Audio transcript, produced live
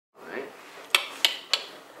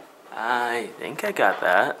I think I got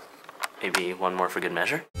that. Maybe one more for good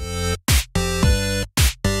measure.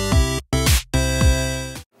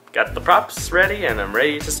 Got the props ready and I'm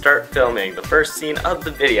ready to start filming the first scene of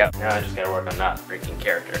the video. Now I just gotta work on not breaking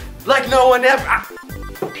character. Like no one ever.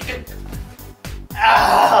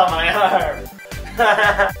 Ah, my arm.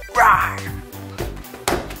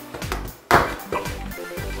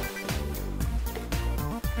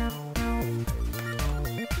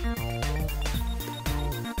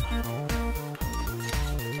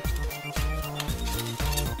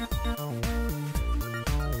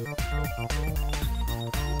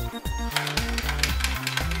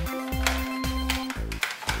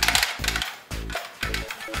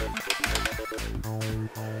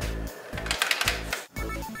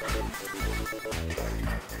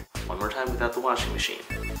 One more time without the washing machine.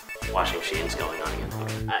 Washing machine's going on again.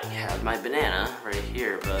 Okay. I have my banana right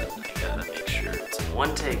here, but I gotta make sure it's in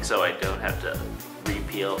one take so I don't have to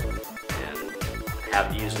re-peel and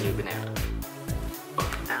have to use a new banana.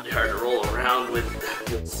 Now it's hard to roll around with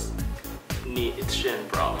this shin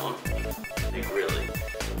problem. Like really.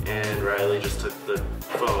 And Riley just took the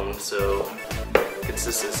foam, so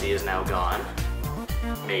consistency is now gone.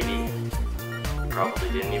 Maybe. Probably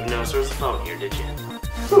didn't even notice there was a phone here, did you?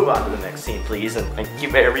 Move on to the next scene, please, and thank you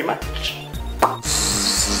very much.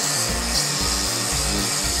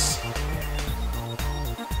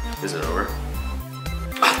 Is it over?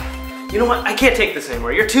 You know what? I can't take this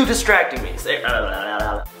anymore. You're too distracting me.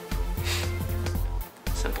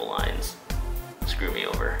 Simple lines screw me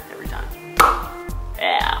over every time.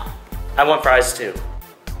 Yeah. I want fries too.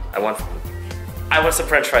 I want some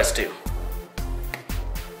French fries too.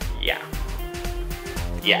 Yeah.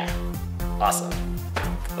 Yeah. Awesome.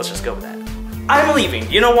 Let's just go with that. I'm leaving.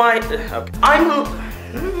 You know why? Okay.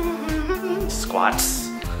 Squats.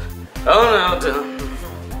 Oh no.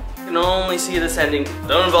 I can only see this ending.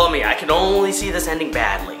 Don't involve me. I can only see this ending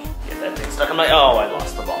badly. Get that thing stuck on my. Oh, I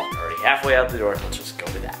lost the ball. Already halfway out the door. Let's just go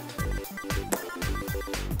with that.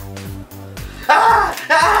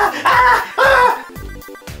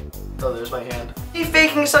 Oh, there's my hand. You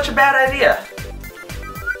faking such a bad idea.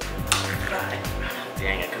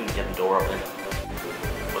 Dang, I couldn't get the door open.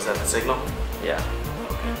 Was that the signal? Yeah.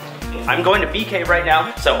 Okay. I'm going to BK right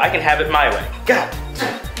now, so I can have it my way. God.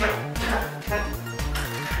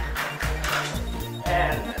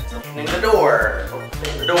 And that's opening the door.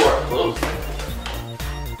 Opening the door. Close.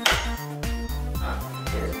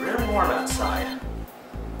 It's really warm outside.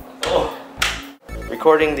 Oh.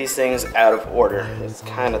 Recording these things out of order is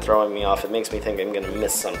kind of throwing me off. It makes me think I'm gonna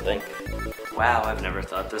miss something. Wow, I've never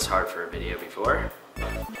thought this hard for a video before.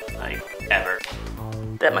 Like, ever.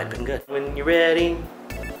 That might have been good. When you're ready,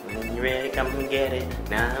 come and get it.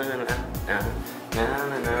 Na na na na na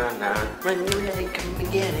na na na. When you're ready, come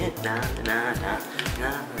and get it. Na na na na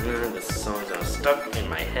na. This song's now stuck in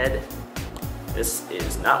my head. This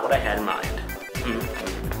is not what I had in mind.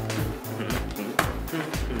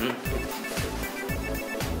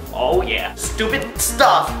 Oh yeah, stupid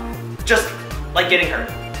stuff. Just like getting hurt.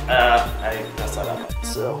 I messed that up.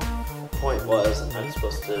 So, point was, I'm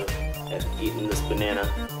supposed to have eaten this banana,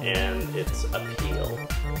 and it's a peel.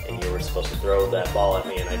 And you were supposed to throw that ball at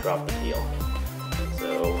me, and I dropped the peel.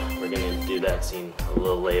 So, we're gonna do that scene a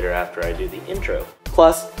little later after I do the intro.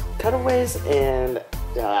 Plus, cutaways and...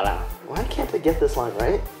 why can't I get this line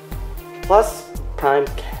right? Plus, prime...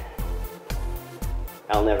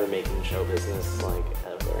 I'll never make it in show business, like,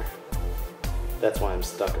 ever. That's why I'm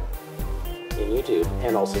stuck in YouTube,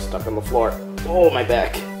 and also stuck on the floor. Oh, my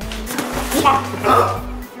back.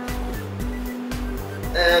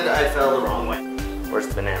 And I fell the wrong way. Where's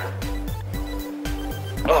the banana?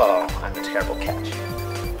 Oh, I'm a terrible catch.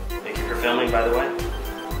 Thank you for filming, by the way.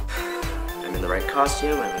 I'm in the right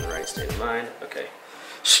costume, I'm in the right state of mind. Okay.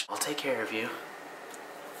 Shh, I'll take care of you.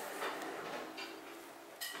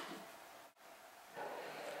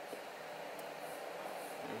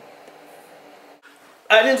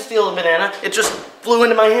 I didn't steal a banana, it just flew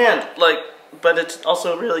into my hand, like, but it's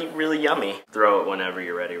also really, really yummy. Throw it whenever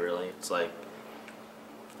you're ready, really. It's like...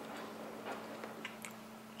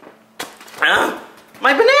 Ah!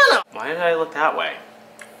 My banana! Why did I look that way?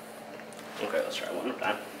 Okay, let's try one more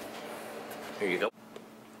time. Here you go.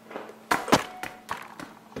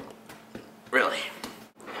 Really?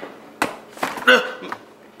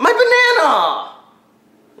 My banana!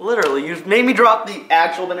 Literally, you made me drop the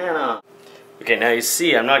actual banana. Okay, now you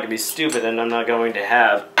see, I'm not going to be stupid and I'm not going to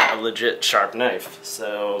have a legit sharp knife,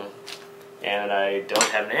 so... And I don't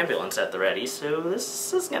have an ambulance at the ready, so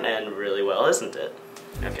this is going to end really well, isn't it?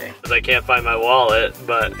 Okay. I can't find my wallet,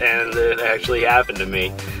 and it actually happened to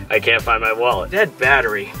me. I can't find my wallet. Dead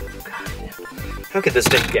battery. God, How could this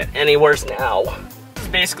video get any worse now? This is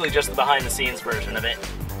basically just the behind the scenes version of it.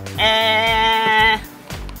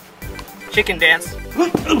 Chicken dance.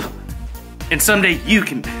 And someday you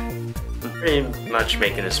can. Pretty much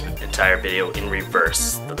making this entire video in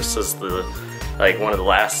reverse. This is like one of the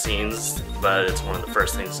last scenes, but it's one of the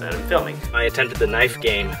first things that I'm filming. I attempted the knife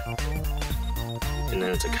game, and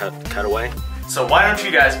then it's a cutaway. So why don't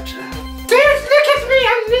you guys? Dude, look at me!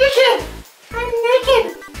 I'm naked. I'm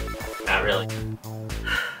naked. Not really.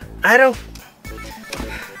 I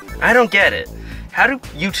don't get it. How do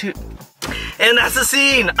you two? And that's the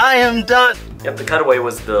scene! I am done! Yep, the cutaway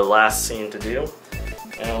was the last scene to do.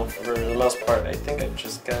 And for the most part, I think I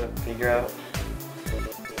just gotta figure out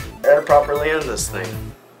how to properly end this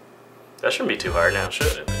thing. That shouldn't be too hard now, should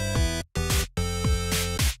it?